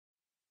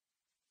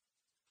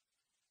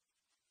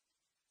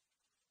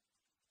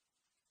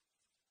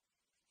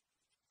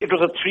It was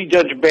a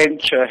three-judge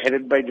bench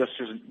headed by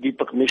Justice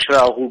Deepak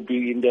Mishra, who will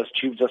be India's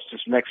Chief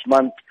Justice next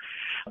month.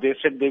 They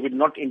said they will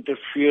not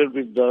interfere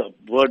with the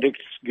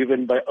verdicts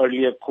given by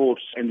earlier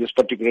courts in this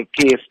particular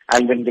case,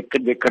 and then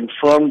they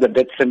confirmed the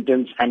death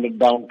sentence handed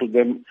down to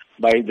them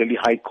by Delhi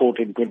High Court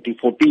in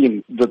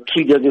 2014. The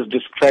three judges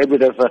described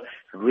it as a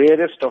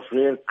rarest of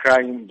rare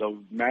crime. The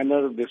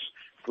manner this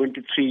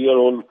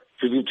 23-year-old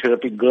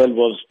physiotherapy girl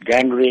was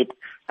gang raped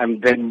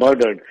and then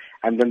murdered,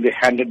 and then they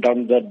handed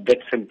down the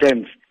death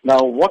sentence.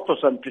 Now, what was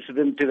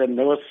unprecedented and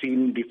never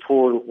seen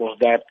before was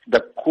that the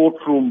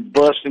courtroom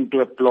burst into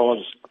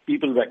applause.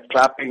 People were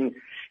clapping,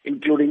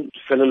 including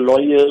fellow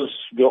lawyers.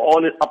 They were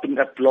all up in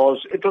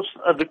applause. It was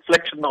a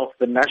reflection of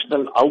the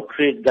national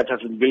outrage that has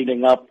been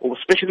building up,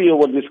 especially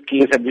over this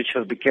case, and which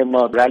has become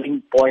a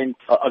rallying point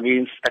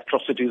against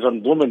atrocities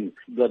on women.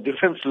 The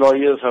defense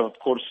lawyers have, of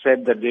course,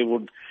 said that they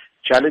would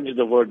challenge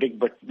the verdict,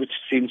 but which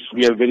seems to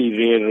be a very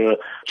rare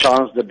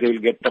chance that they will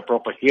get a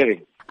proper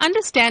hearing.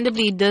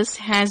 Understandably, this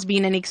has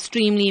been an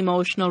extremely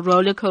emotional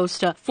roller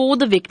coaster for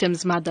the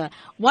victim's mother.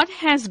 What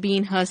has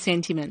been her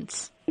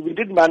sentiments? We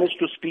did manage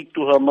to speak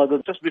to her mother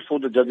just before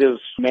the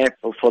judges met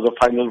for the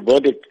final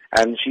verdict,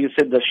 and she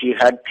said that she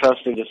had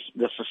trust in the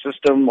justice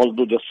system,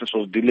 although justice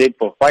was delayed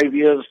for 5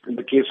 years in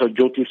the case of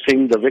Jyoti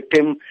Singh, the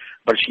victim.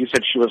 But she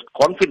said she was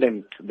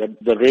confident that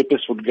the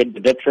rapist would get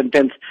the death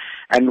sentence.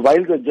 And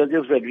while the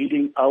judges were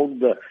reading out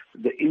the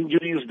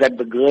injuries that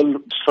the girl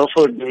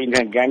suffered during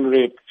her gang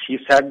rape, she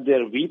sat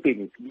there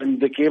weeping. When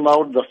they came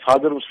out, the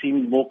father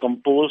seemed more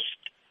composed.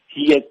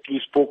 He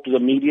actually spoke to the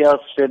media,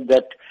 said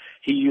that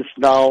he is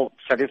now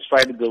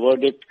satisfied with the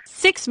verdict.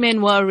 6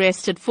 men were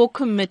arrested for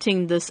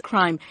committing this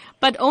crime,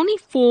 but only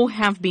 4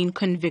 have been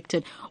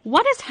convicted.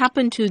 What has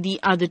happened to the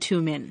other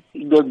 2 men?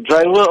 The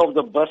driver of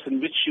the bus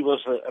in which she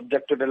was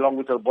abducted along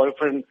with her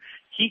boyfriend,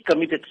 he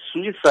committed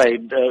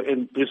suicide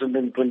in prison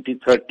in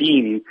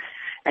 2013.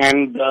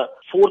 And the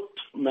 4th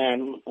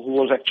man, who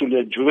was actually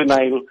a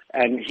juvenile,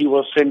 and he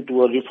was sent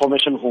to a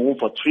reformation home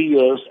for 3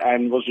 years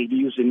and was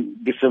released in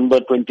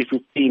December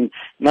 2015.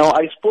 Now,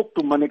 I spoke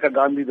to Maneka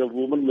Gandhi, the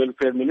Women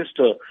Welfare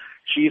Minister.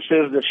 She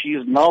says that she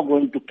is now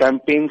going to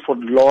campaign for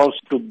laws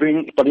to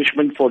bring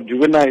punishment for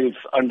juveniles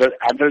under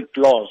adult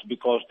laws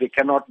because they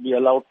cannot be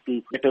allowed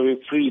to get away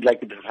free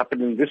like it has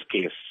happened in this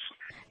case.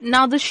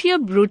 Now, the sheer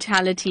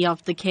brutality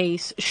of the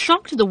case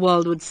shocked the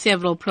world with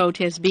several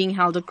protests being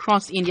held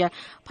across India,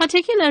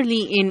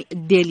 particularly in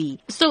Delhi.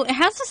 So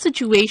has the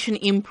situation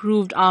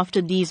improved after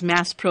these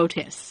mass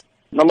protests?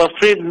 I'm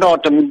afraid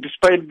not. I mean,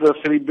 despite the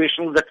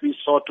celebrations that we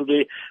saw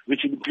today,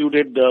 which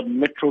included the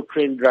metro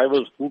train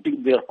drivers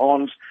hooting their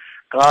horns,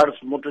 cars,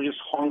 motorists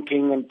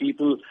honking, and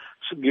people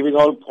giving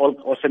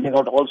sending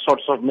out all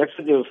sorts of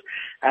messages.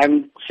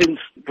 And since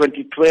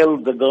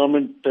 2012, the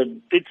government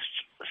did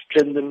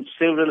strengthen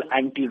several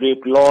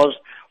anti-rape laws,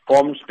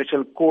 formed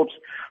special courts,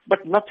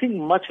 but nothing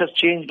much has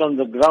changed on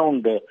the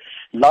ground.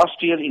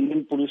 Last year,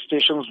 Indian police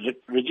stations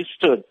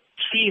registered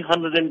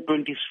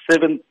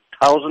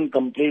 327,000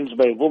 complaints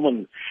by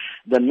women.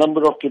 The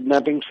number of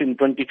kidnappings in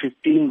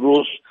 2015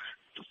 rose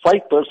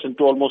 5%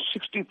 to almost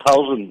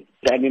 60,000.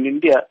 And in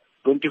India,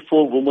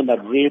 24 women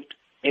are raped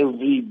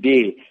every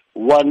day,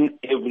 1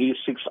 every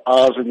 6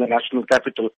 hours in the national capital.